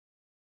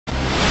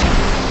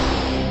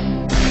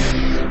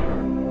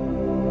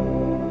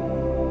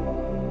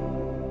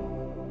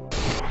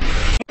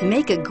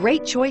Make a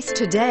great choice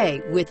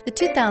today with the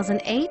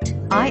 2008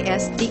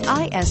 IS.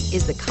 The IS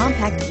is the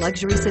compact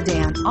luxury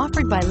sedan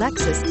offered by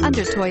Lexus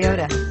under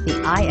Toyota. The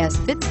IS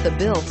fits the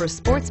bill for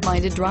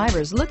sports-minded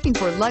drivers looking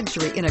for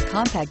luxury in a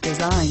compact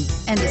design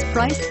and is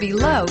priced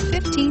below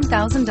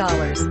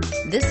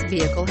 $15,000. This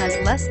vehicle has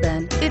less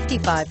than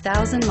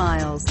 55,000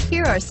 miles.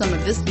 Here are some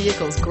of this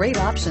vehicle's great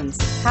options: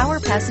 power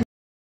passenger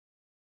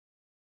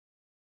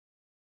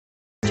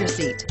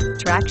seat,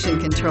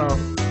 traction control,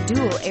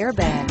 dual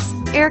airbags,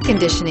 air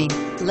conditioning,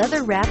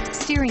 leather-wrapped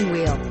steering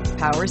wheel,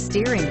 power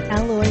steering,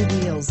 alloy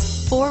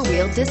wheels,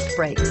 four-wheel disc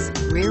brakes,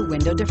 rear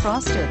window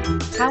defroster,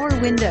 power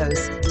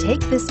windows.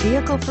 Take this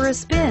vehicle for a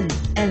spin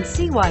and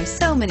see why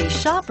so many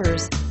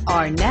shoppers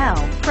are now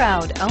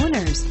proud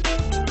owners.